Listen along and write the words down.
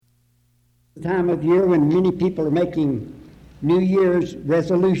The time of year when many people are making New Year's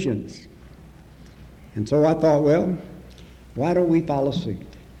resolutions. And so I thought, well, why don't we follow suit?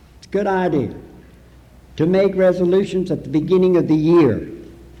 It's a good idea to make resolutions at the beginning of the year.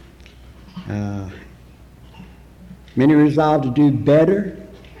 Many resolve to do better.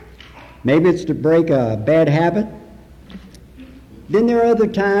 Maybe it's to break a bad habit. Then there are other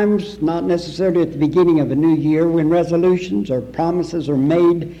times, not necessarily at the beginning of a new year, when resolutions or promises are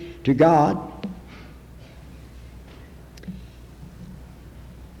made to God.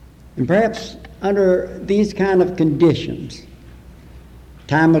 And perhaps under these kind of conditions,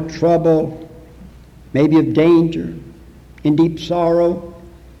 time of trouble, maybe of danger, in deep sorrow,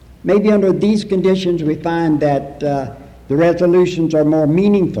 maybe under these conditions we find that the resolutions are more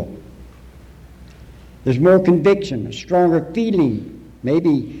meaningful. There's more conviction, a stronger feeling,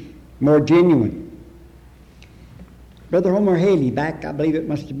 maybe more genuine. Brother Homer Haley, back, I believe it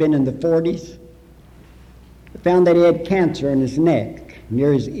must have been in the 40s, found that he had cancer in his neck,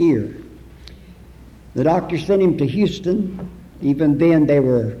 near his ear. The doctor sent him to Houston. Even then they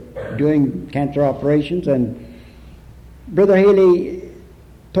were doing cancer operations, and Brother Haley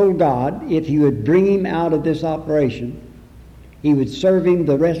told God if he would bring him out of this operation, he would serve him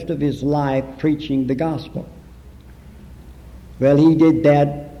the rest of his life preaching the gospel. Well, he did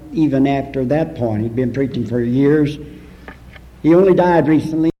that even after that point. He'd been preaching for years. He only died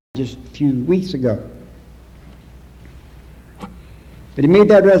recently, just a few weeks ago. But he made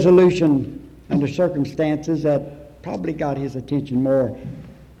that resolution under circumstances that probably got his attention more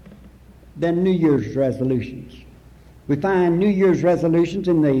than New Year's resolutions. We find New Year's resolutions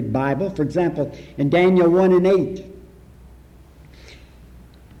in the Bible. For example, in Daniel 1 and 8,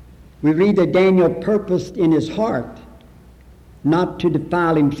 we read that Daniel purposed in his heart not to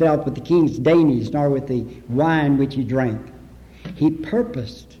defile himself with the king's dainties, nor with the wine which he drank. He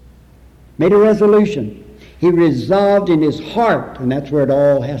purposed, made a resolution. He resolved in his heart, and that's where it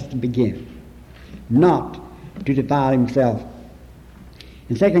all has to begin, not to defile himself.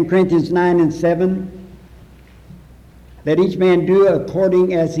 In 2 Corinthians 9 and 7, that each man do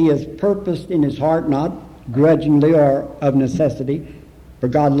according as he has purposed in his heart, not grudgingly or of necessity, for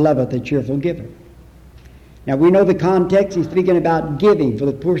God loveth a cheerful giver. Now we know the context. He's speaking about giving for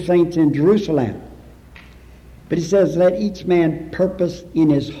the poor saints in Jerusalem. But he says, let each man purpose in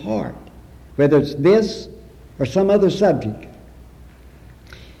his heart, whether it's this or some other subject.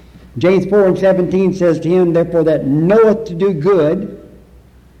 James 4 and 17 says to him, therefore, that knoweth to do good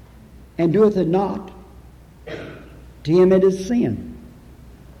and doeth it not, to him it is sin.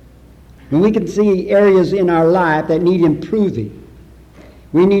 When we can see areas in our life that need improving,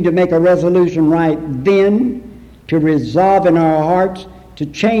 we need to make a resolution right then to resolve in our hearts to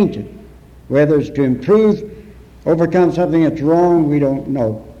change it. Whether it's to improve, overcome something that's wrong, we don't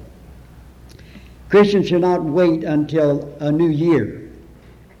know. Christians should not wait until a new year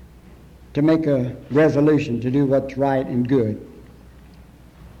to make a resolution to do what's right and good.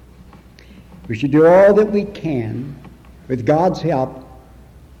 We should do all that we can with God's help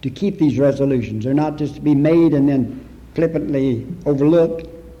to keep these resolutions. They're not just to be made and then flippantly overlooked.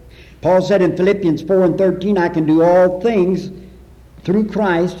 Paul said in Philippians 4 and 13, I can do all things through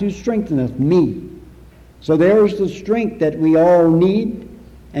Christ who strengtheneth me. So there's the strength that we all need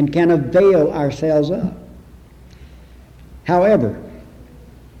and can avail ourselves of. However,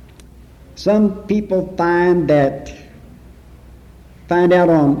 some people find out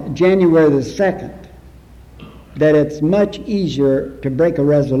on January the 2nd that it's much easier to break a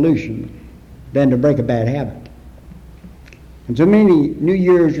resolution than to break a bad habit. And so many New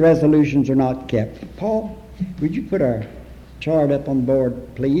Year's resolutions are not kept. Paul, would you put our chart up on the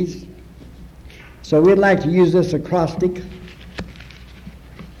board, please? So we'd like to use this acrostic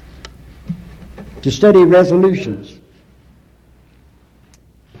to study resolutions.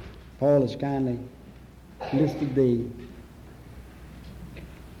 Paul has kindly listed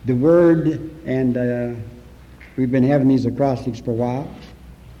the word, and we've been having these acrostics for a while.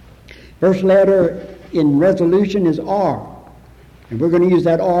 First letter in resolution is R. And we're going to use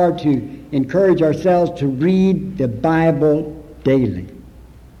that R to encourage ourselves to read the Bible daily.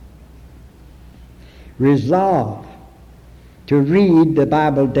 Resolve to read the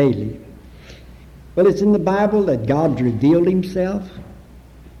Bible daily. Well, it's in the Bible that God's revealed himself.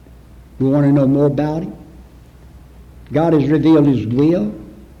 We want to know more about him. God has revealed his will.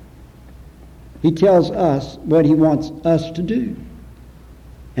 He tells us what he wants us to do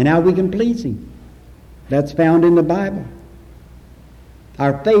and how we can please him. That's found in the Bible.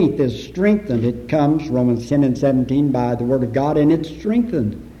 Our faith is strengthened. It comes, Romans 10 and 17, by the Word of God, and it's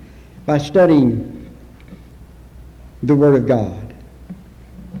strengthened by studying the Word of God.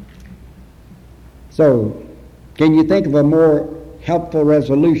 So, can you think of a more helpful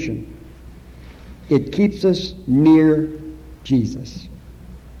resolution? It keeps us near Jesus.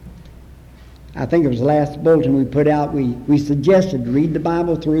 I think it was the last bulletin we put out, we suggested read the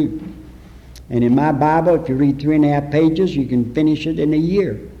Bible through. And in my Bible, if you read 3.5 pages, you can finish it in a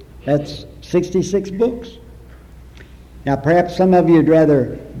year. That's 66 books. Now, perhaps some of you would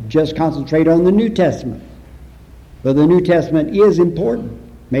rather just concentrate on the New Testament. But the New Testament is important,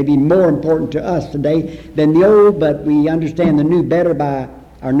 maybe more important to us today than the Old, but we understand the New better by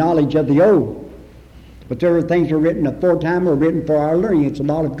our knowledge of the Old. Whatever things are written aforetime are written for our learning. It's a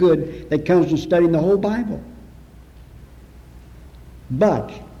lot of good that comes from studying the whole Bible.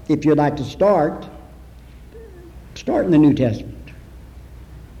 But if you'd like to start in the New Testament.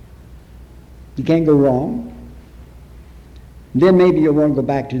 You can't go wrong. Then maybe you'll want to go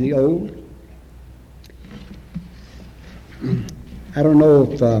back to the Old. I don't know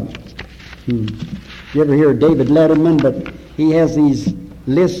if you ever hear of David Letterman, but he has these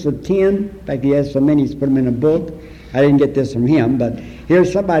lists of 10. In fact, he has so many, he's put them in a book. I didn't get this from him, but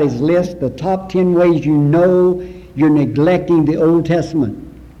here's somebody's list, the top 10 ways you know you're neglecting the Old Testament.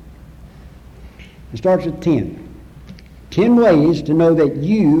 It starts with 10. 10 ways to know that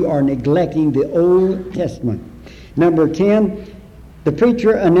you are neglecting the Old Testament. Number 10, the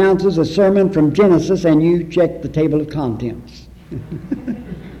preacher announces a sermon from Genesis and you check the table of contents.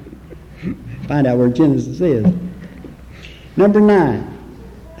 Find out where Genesis is. Number 9,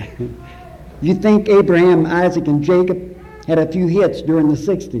 you think Abraham, Isaac, and Jacob had a few hits during the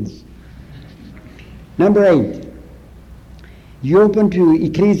 60s. Number 8, you open to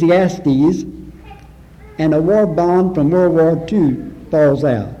Ecclesiastes and a war bond from World War II falls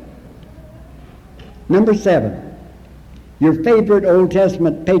out. Number 7, your favorite Old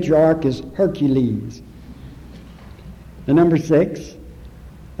Testament patriarch is Hercules. And number 6,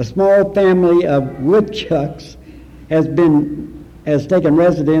 a small family of woodchucks has taken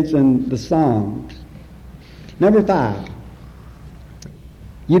residence in the Psalms. Number 5,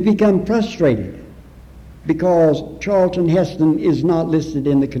 you become frustrated because Charlton Heston is not listed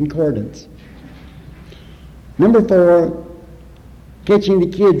in the concordance. Number 4, catching the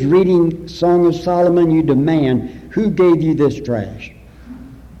kids reading Song of Solomon, you demand, who gave you this trash?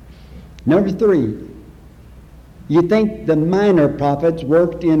 Number 3, you think the minor prophets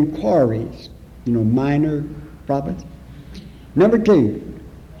worked in quarries. You know, minor prophets. Number 2,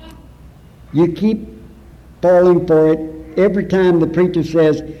 you keep falling for it every time the preacher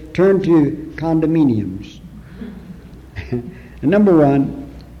says, turn to condominiums. And number 1,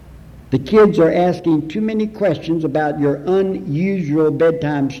 the kids are asking too many questions about your unusual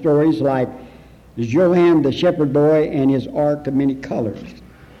bedtime stories like Johann the shepherd boy and his ark of many colors.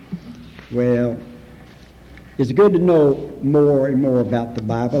 Well, it's good to know more and more about the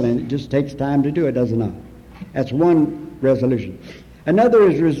Bible, and it just takes time to do it, doesn't it? That's one resolution. Another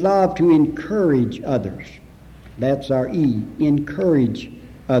is resolve to encourage others. That's our E, encourage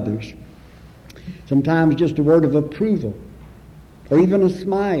others. Sometimes just a word of approval or even a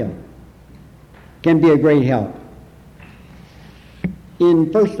smile can be a great help.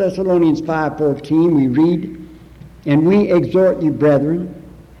 In 1 Thessalonians 5:14 we read, and we exhort you, brethren,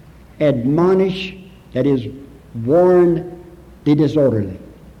 admonish, that is, warn the disorderly.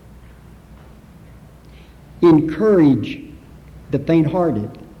 Encourage the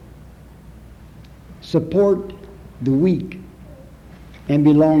faint-hearted. Support the weak and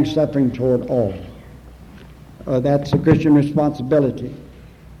be long-suffering toward all. That's a Christian responsibility.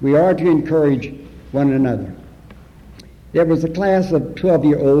 We are to encourage one another. There was a class of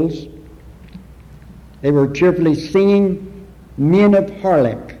 12-year-olds. They were cheerfully singing Men of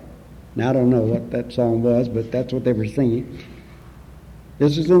Harlech. Now, I don't know what that song was, but that's what they were singing.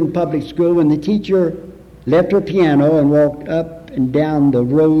 This was in public school when the teacher left her piano and walked up and down the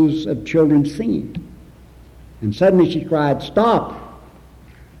rows of children singing. And suddenly she cried, "Stop!"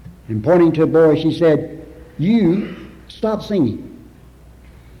 And pointing to a boy, she said, "You stop singing."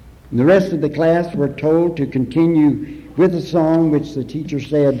 And the rest of the class were told to continue with a song which the teacher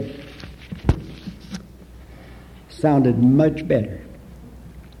said sounded much better.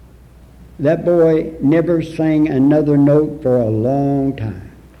 That boy never sang another note for a long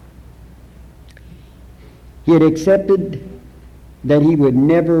time. He had accepted that he would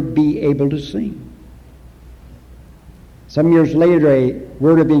never be able to sing. Some years later, a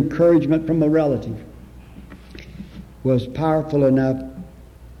word of encouragement from a relative was powerful enough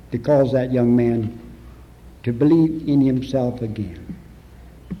to cause that young man to believe in himself again.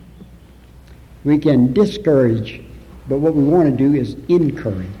 We can discourage, but what we want to do is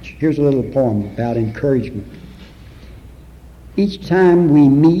encourage. Here's a little poem about encouragement. Each time we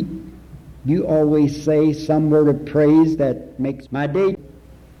meet You always say some word of praise that makes my day.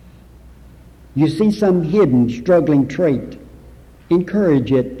 You see some hidden, struggling trait.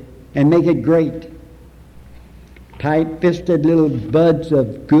 Encourage it and make it great. Tight-fisted little buds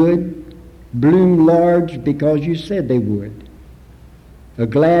of good bloom large because you said they would. A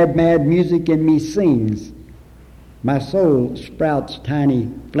glad, mad music in me sings. My soul sprouts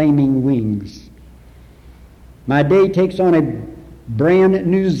tiny, flaming wings. My day takes on a brand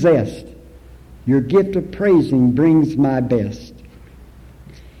new zest. Your gift of praising brings my best.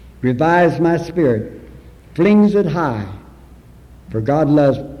 Revives my spirit, flings it high, for God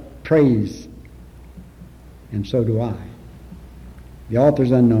loves praise, and so do I. The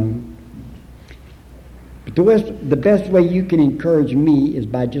author's unknown. But the best way you can encourage me is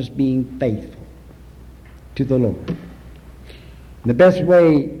by just being faithful to the Lord. The best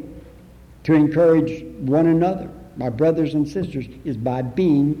way to encourage one another, my brothers and sisters, is by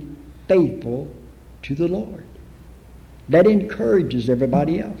being faithful to the Lord. That encourages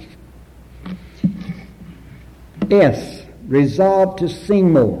everybody else. S, resolve to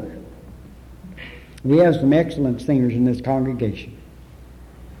sing more. We have some excellent singers in this congregation,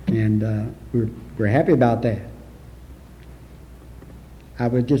 and we're happy about that. I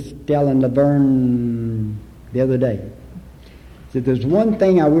was just telling Laverne the other day that there's one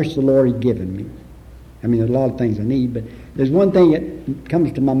thing I wish the Lord had given me. I mean, there's a lot of things I need, but there's one thing that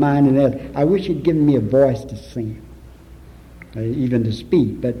comes to my mind, and that's I wish He'd given me a voice to sing, even to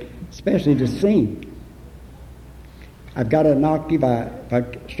speak, but especially to sing. I've got an octave. If I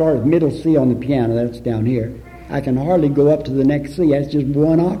start with middle C on the piano, that's down here, I can hardly go up to the next C. That's just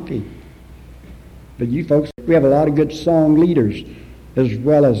one octave. But you folks, we have a lot of good song leaders as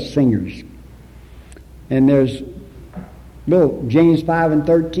well as singers. And there's James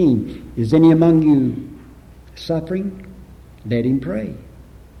 5:13. Is any among you suffering? Let him pray.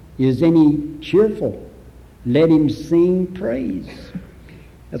 Is any cheerful? Let him sing praise.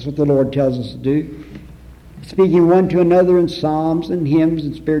 That's what the Lord tells us to do. Speaking one to another in psalms and hymns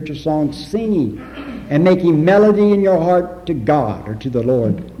and spiritual songs, singing and making melody in your heart to God or to the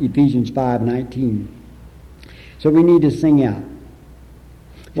Lord. Ephesians 5:19. So we need to sing out.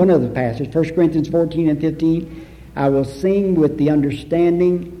 One other passage, 1 Corinthians 14:15. I will sing with the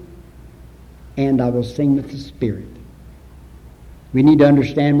understanding, and I will sing with the Spirit. We need to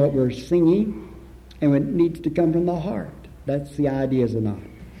understand what we're singing, and it needs to come from the heart. That's the idea, is it not?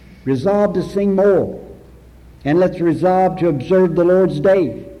 Resolve to sing more, and let's resolve to observe the Lord's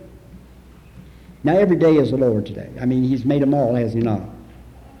day. Now, every day is the Lord's day. I mean, He's made them all, has He not?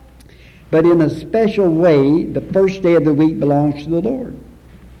 But in a special way, the first day of the week belongs to the Lord.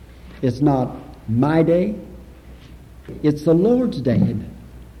 It's not my day. It's the Lord's day, isn't it?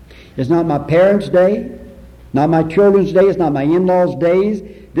 It's not my parents' day, not my children's day, it's not my in-laws' days.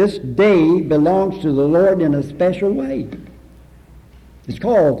 This day belongs to the Lord in a special way. It's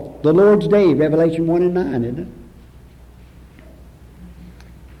called the Lord's Day, Revelation 1:9, isn't it?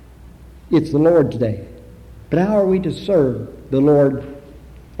 It's the Lord's day. But how are we to serve the Lord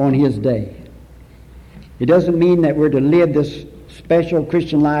on His day? It doesn't mean that we're to live this special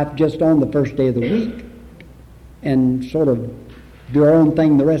Christian life just on the first day of the week and sort of do our own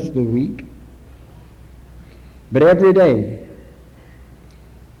thing the rest of the week. But every day,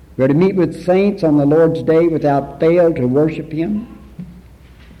 we're to meet with saints on the Lord's day without fail to worship Him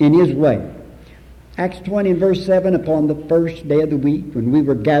in His way. Acts 20 and verse 7, upon the first day of the week, when we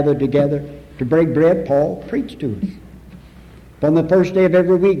were gathered together to break bread, Paul preached to us. Upon the first day of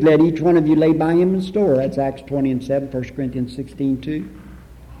every week, let each one of you lay by him in store. That's Acts 20 and 7, 1 Corinthians 16:2.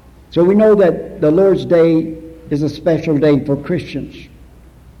 So we know that the Lord's day is a special day for Christians.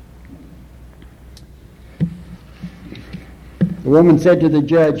 The woman said to the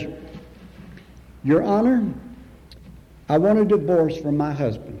judge, Your Honor, I want a divorce from my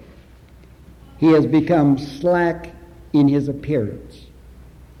husband. He has become slack in his appearance.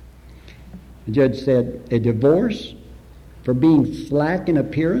 The judge said, a divorce for being slack in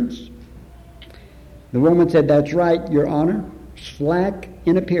appearance? The woman said, that's right, Your Honor, slack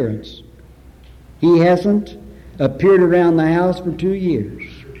in appearance. He hasn't appeared around the house for 2 years.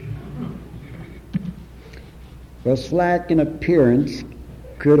 Well, slack in appearance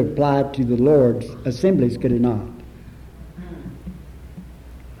could apply to the Lord's assemblies, could it not?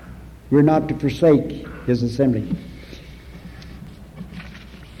 We're not to forsake His assembly.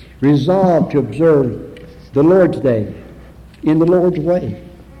 Resolve to observe the Lord's day in the Lord's way.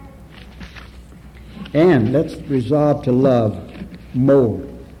 And let's resolve to love more.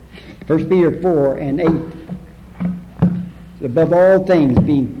 1 Peter 4 and 8. Above all things,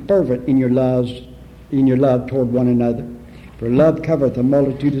 being fervent in your love toward one another. For love covereth a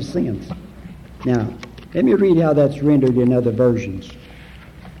multitude of sins. Now, let me read how that's rendered in other versions.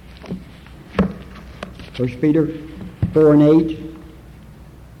 1 Peter 4 and 8.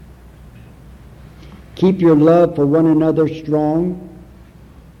 Keep your love for one another strong.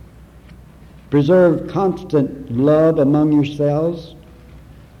 Preserve constant love among yourselves.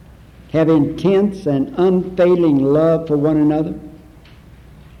 Have intense and unfailing love for one another.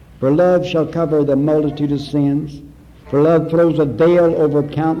 For love shall cover the multitude of sins. For love throws a veil over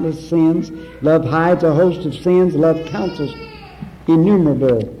countless sins. Love hides a host of sins. Love counsels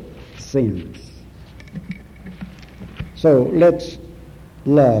innumerable sins. So let's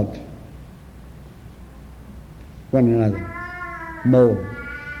love one another more.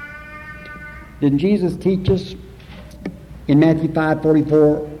 Didn't Jesus teach us in Matthew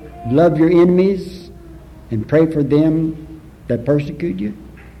 5:44, love your enemies and pray for them that persecute you?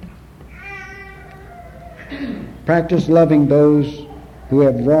 Practice loving those who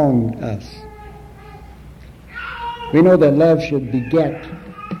have wronged us. We know that love should beget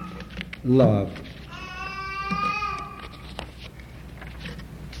love.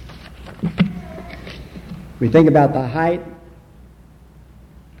 We think about the height,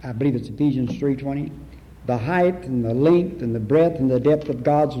 I believe it's Ephesians 3:20, the height and the length and the breadth and the depth of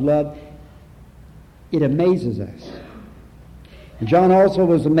God's love. It amazes us. And John also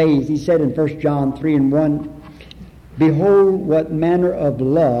was amazed. He said in 1 John 3 and 1, behold what manner of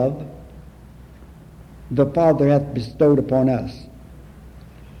love the Father hath bestowed upon us,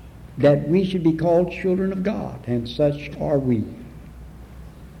 that we should be called children of God, and such are we.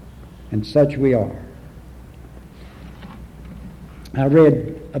 And such we are. I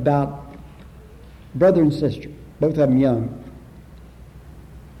read about brother and sister, both of them young.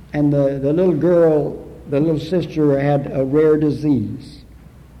 And the little girl, the little sister had a rare disease,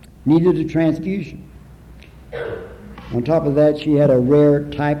 needed a transfusion. On top of that, she had a rare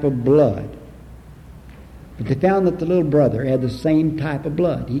type of blood. But they found that the little brother had the same type of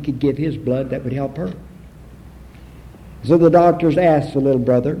blood. He could give his blood that would help her. So the doctors asked the little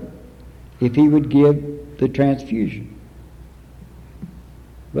brother if he would give the transfusion.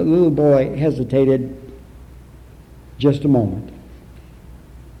 But the little boy hesitated just a moment.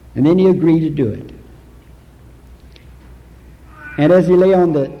 And then he agreed to do it. And as he lay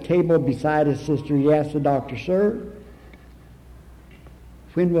on the table beside his sister, he asked the doctor, sir,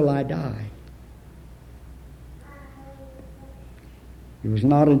 when will I die? It was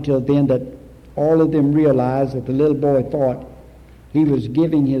not until then that all of them realized that the little boy thought he was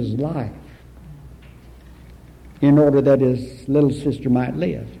giving his life in order that his little sister might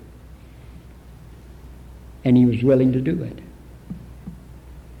live. And he was willing to do it.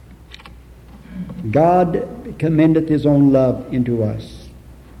 God commendeth his own love into us,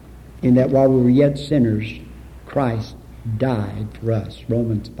 in that while we were yet sinners, Christ died for us.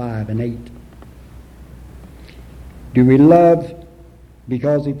 Romans 5 and 8. Do we love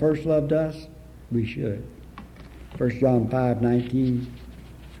because he first loved us? We should. 1 John 5:19.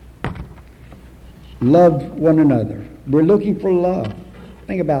 Love one another. We're looking for love.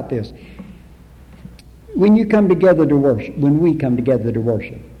 Think about this. When you come together to worship, when we come together to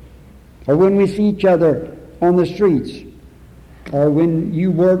worship, or when we see each other on the streets, or when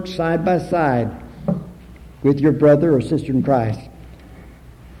you work side by side with your brother or sister in Christ,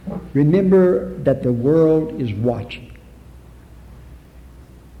 remember that the world is watching.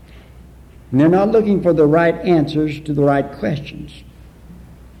 And they're not looking for the right answers to the right questions.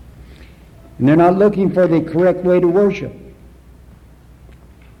 And they're not looking for the correct way to worship.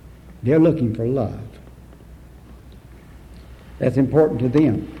 They're looking for love. That's important to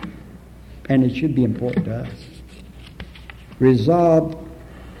them. And it should be important to us. Resolve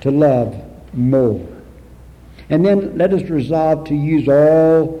to love more. And then let us resolve to use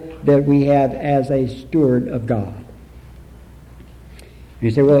all that we have as a steward of God. You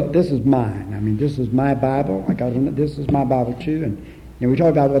say, well, this is mine. I mean, this is my Bible. This is my Bible too. And we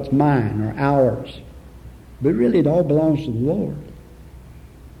talk about what's mine or ours. But really it all belongs to the Lord.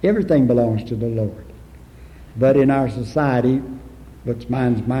 Everything belongs to the Lord. But in our society, what's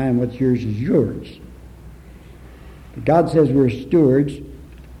mine's mine, what's yours is yours. But God says we're stewards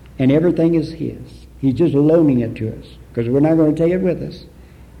and everything is his. He's just loaning it to us because we're not going to take it with us.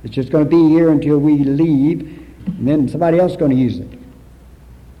 It's just going to be here until we leave, and then somebody else is going to use it.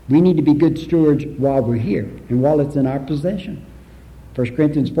 We need to be good stewards while we're here and while it's in our possession. 1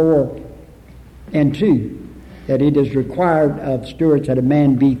 Corinthians 4 and 2, that it is required of stewards that a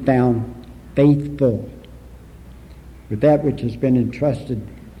man be found faithful with that which has been entrusted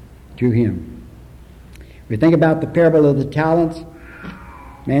to him. We think about the parable of the talents.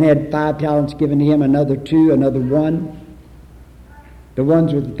 Man had 5 talents given to him, another 2, another 1. The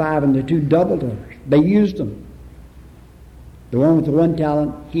ones with the 5 and the 2 doubled others. They used them. The one with the 1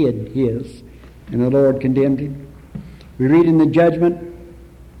 talent hid his, and the Lord condemned him. We read in the judgment,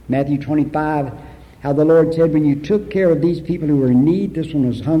 Matthew 25, how the Lord said, when you took care of these people who were in need, this one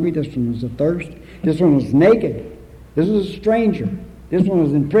was hungry, this one was athirst, this one was naked, this was a stranger, this one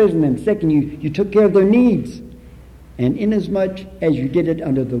was in prison and sick, and you took care of their needs. And inasmuch as you did it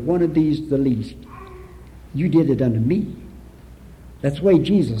unto the one of these the least, you did it unto me. That's the way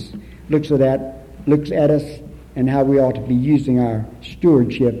Jesus looks at us and how we ought to be using our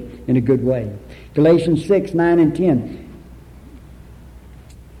stewardship in a good way. Galatians 6, 9, and 10.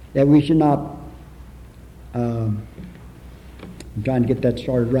 That we should not, I'm trying to get that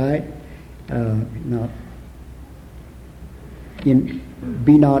started right,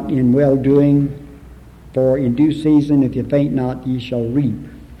 be not in well-doing, for in due season, if you faint not, ye shall reap.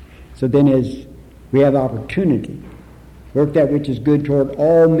 So then as we have opportunity, work that which is good toward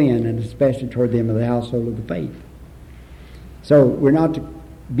all men, and especially toward them of the household of the faith. So we're not to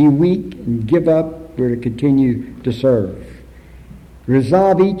be weak and give up. We're to continue to serve.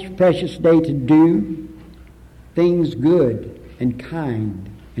 Resolve each precious day to do things good and kind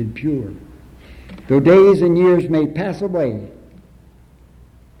and pure. Though days and years may pass away,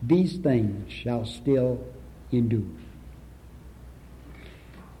 these things shall still endure.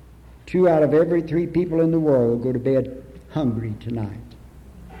 2 out of every 3 people in the world go to bed hungry tonight.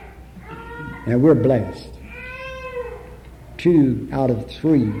 And we're blessed. 2 out of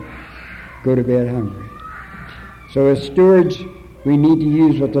 3 go to bed hungry. So as stewards, we need to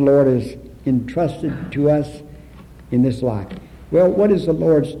use what the Lord has entrusted to us in this life. Well, what is the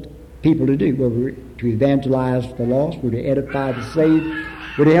Lord's people to do? Well, we're to evangelize the lost. We're to edify the saved.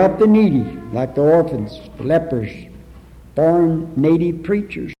 We're to help the needy, like the orphans, the lepers, foreign native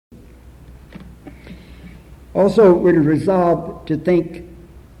preachers. Also, we're to resolve to think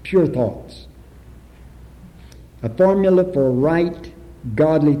pure thoughts. A formula for right,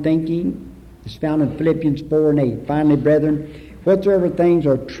 godly thinking is found in Philippians 4 and 8. Finally, brethren, whatsoever things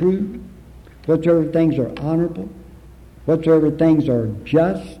are true, whatsoever things are honorable, whatsoever things are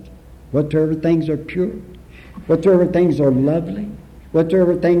just, whatsoever things are pure, whatsoever things are lovely,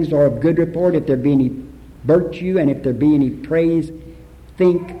 whatsoever things are of good report, if there be any virtue and if there be any praise,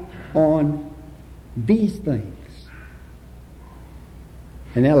 think on these things.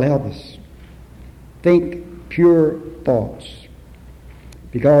 And that'll help us. Think pure thoughts,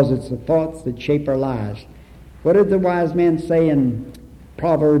 because it's the thoughts that shape our lives. What did the wise man say in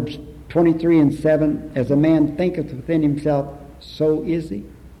Proverbs 23 and 7? As a man thinketh within himself, so is he.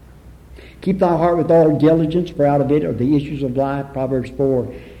 Keep thy heart with all diligence, for out of it are the issues of life, Proverbs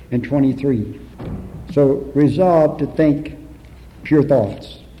 4 and 23. So resolve to think pure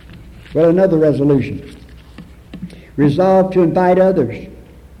thoughts. Well, another resolution. Resolve to invite others.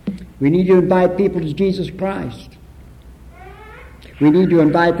 We need to invite people to Jesus Christ. We need to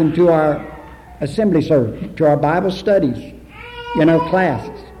invite them to our assembly service, to our Bible studies, in our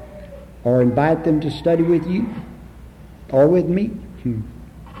classes, or invite them to study with you or with me.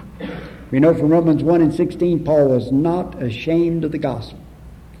 We know from Romans 1 and 16, Paul was not ashamed of the gospel.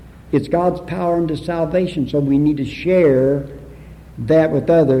 It's God's power unto salvation, so we need to share that with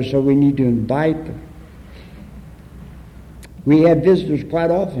others, so we need to invite them. We have visitors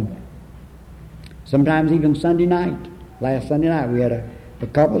quite often, sometimes even Sunday night. Last Sunday night we had a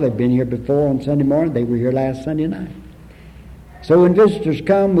couple that had been here before on Sunday morning. They were here last Sunday night. So when visitors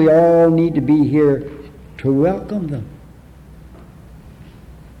come, we all need to be here to welcome them,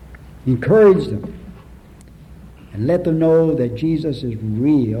 encourage them, and let them know that Jesus is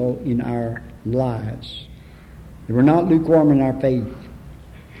real in our lives, that we're not lukewarm in our faith.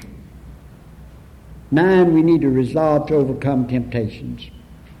 9, we need to resolve to overcome temptations.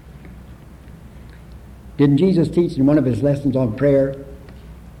 Didn't Jesus teach in one of his lessons on prayer,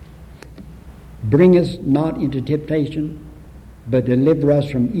 bring us not into temptation, but deliver us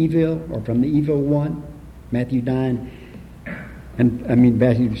from evil, or from the evil one? Matthew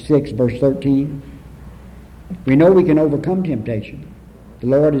 6, verse 13. We know we can overcome temptation. The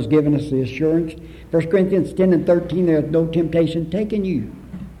Lord has given us the assurance. 1 Corinthians 10 and 13, there is no temptation taken you,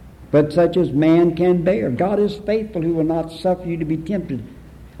 but such as man can bear. God is faithful, who will not suffer you to be tempted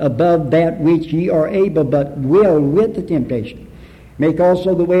above that which ye are able, but will with the temptation make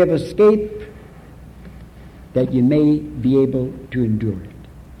also the way of escape, that you may be able to endure it.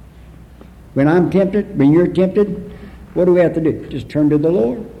 When I'm tempted, when you're tempted, what do we have to do? Just turn to the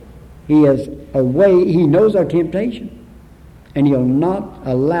Lord. He has a way. He knows our temptation, and He'll not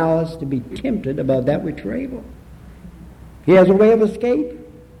allow us to be tempted above that which we're able. He has a way of escape.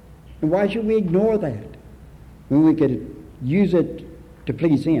 And why should we ignore that when we could use it to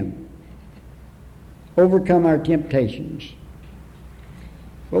please Him. Overcome our temptations.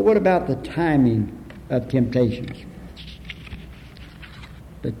 But what about the timing of temptations?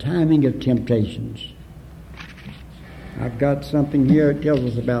 The timing of temptations. I've got something here that tells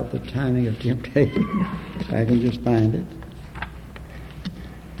us about the timing of temptation. If I can just find it.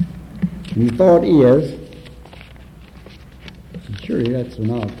 And the thought is, surely that's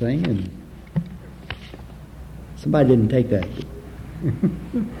an odd thing, and somebody didn't take that.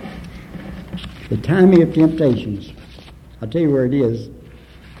 The timing of temptations. I'll tell you where it is.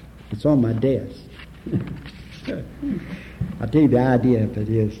 It's on my desk. I'll tell you the idea of it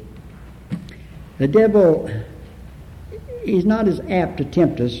is. The devil, he's not as apt to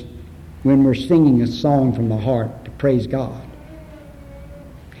tempt us when we're singing a song from the heart to praise God.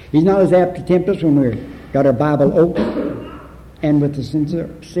 He's not as apt to tempt us when we've got our Bible open and with a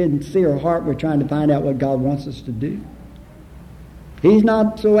sincere heart we're trying to find out what God wants us to do. He's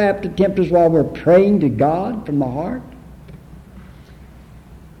not so apt to tempt us while we're praying to God from the heart.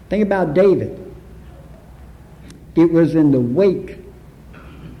 Think about David. It was in the wake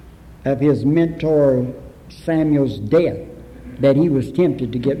of his mentor Samuel's death that he was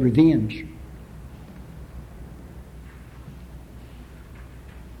tempted to get revenge.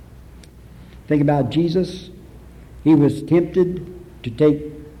 Think about Jesus. He was tempted to take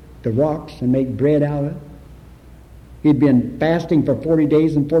the rocks and make bread out of it. He'd been fasting for 40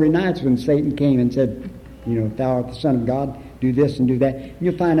 days and 40 nights when Satan came and said, if thou art the Son of God, do this and do that. And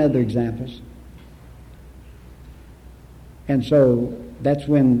you'll find other examples. And so that's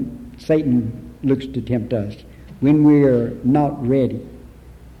when Satan looks to tempt us, when we're not ready.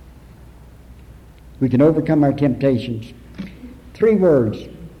 We can overcome our temptations. 3 words.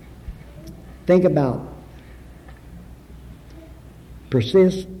 Think about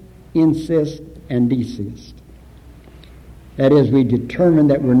persist, insist, and desist. That is, we determine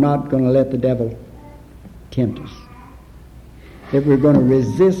that we're not going to let the devil tempt us. That we're going to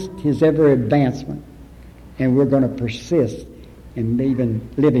resist his ever advancement, and we're going to persist in even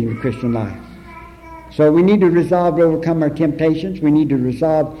living the Christian life. So we need to resolve to overcome our temptations. We need to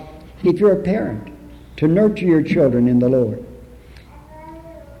resolve, if you're a parent, to nurture your children in the Lord.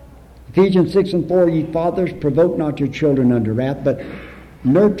 Ephesians 6:4, ye fathers, provoke not your children unto wrath, but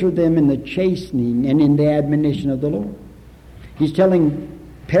nurture them in the chastening and in the admonition of the Lord. He's telling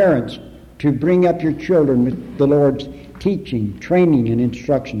parents to bring up your children with the Lord's teaching, training, and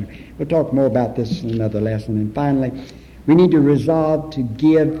instruction. We'll talk more about this in another lesson. And finally, we need to resolve to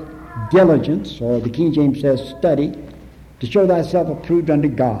give diligence, or the King James says study, to show thyself approved unto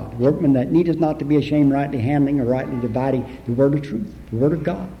God, workman that needeth not to be ashamed, rightly handling or rightly dividing the word of truth, the word of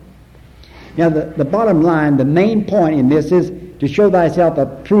God. Now, the bottom line, the main point in this is to show thyself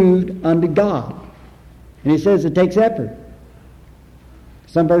approved unto God. And he says it takes effort.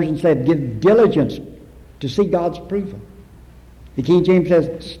 Some versions said give diligence to see God's approval. The King James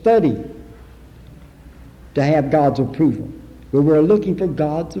says study to have God's approval. But we're looking for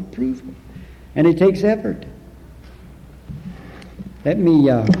God's approval. And it takes effort. Let me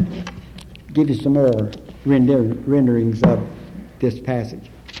give you some more renderings of this passage.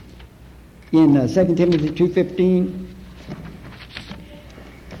 In 2 Timothy 2:15,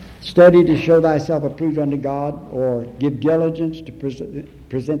 study to show thyself approved unto God, or give diligence to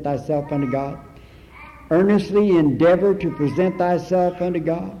present thyself unto God. Earnestly endeavor to present thyself unto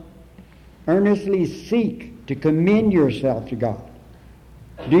God. Earnestly seek to commend yourself to God.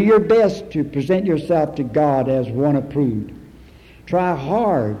 Do your best to present yourself to God as one approved. Try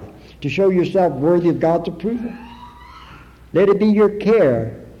hard to show yourself worthy of God's approval. Let it be your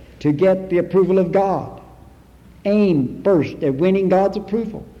care to get the approval of God. Aim first at winning God's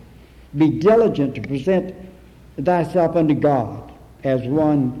approval. Be diligent to present thyself unto God as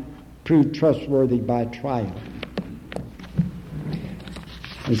one proved trustworthy by trial.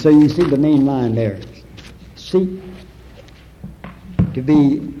 And so you see the main line there. Seek to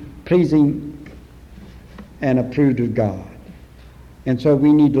be pleasing and approved of God. And so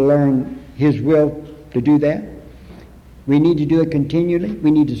we need to learn His will to do that. We need to do it continually.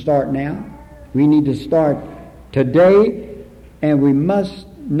 We need to start now. We need to start today, and we must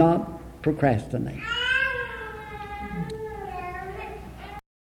not procrastinate.